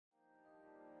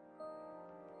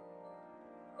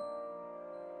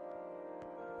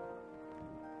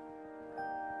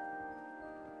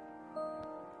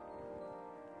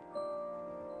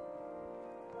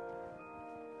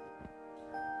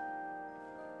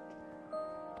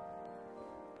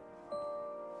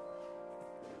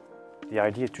The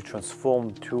idea is to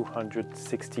transform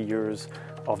 260 years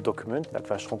of document that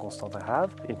Vacheron Constantin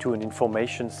have into an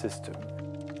information system.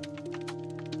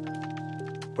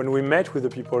 When we met with the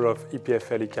people of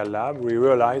EPFL+ECAL Lab, we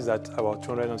realized that our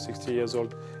 260 years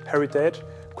old heritage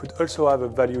could also have a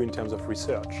value in terms of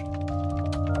research.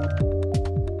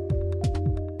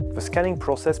 The scanning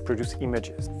process produces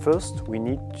images. First, we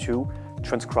need to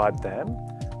transcribe them.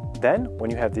 Then, when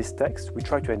you have this text, we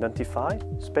try to identify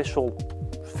special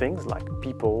things like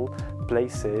people,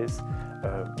 places,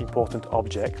 important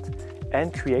objects,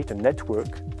 and create a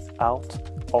network out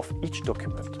of each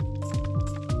document.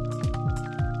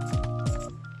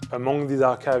 Among these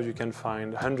archives you can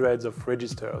find hundreds of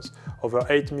registers, over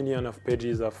 8 million of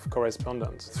pages of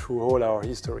correspondence through all our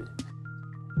history.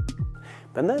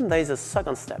 But then there is a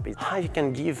second step, is how you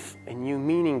can give a new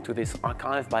meaning to this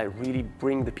archive by really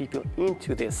bringing the people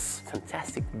into this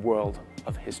fantastic world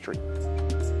of history.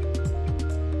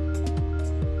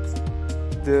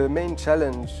 The main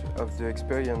challenge of the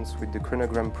experience with the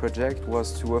Chronogram project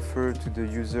was to offer to the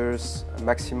users a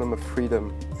maximum of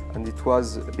freedom. And it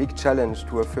was a big challenge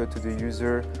to offer to the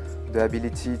user the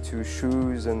ability to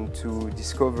choose and to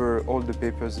discover all the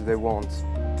papers they want.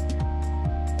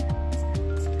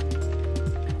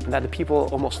 And that the people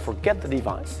almost forget the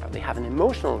device. They have an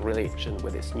emotional relation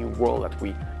with this new world that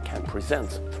we can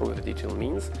present through the digital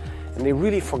means, and they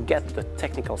really forget the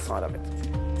technical side of it.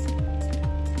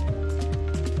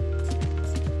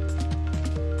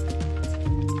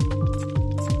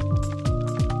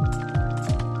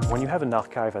 When you have an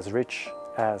archive as rich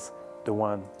as the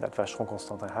one that Vacheron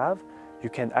Constantin have, you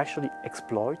can actually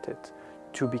exploit it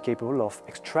to be capable of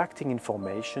extracting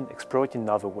information, exploit in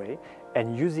another way,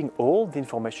 and using all the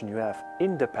information you have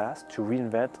in the past to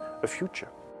reinvent a future.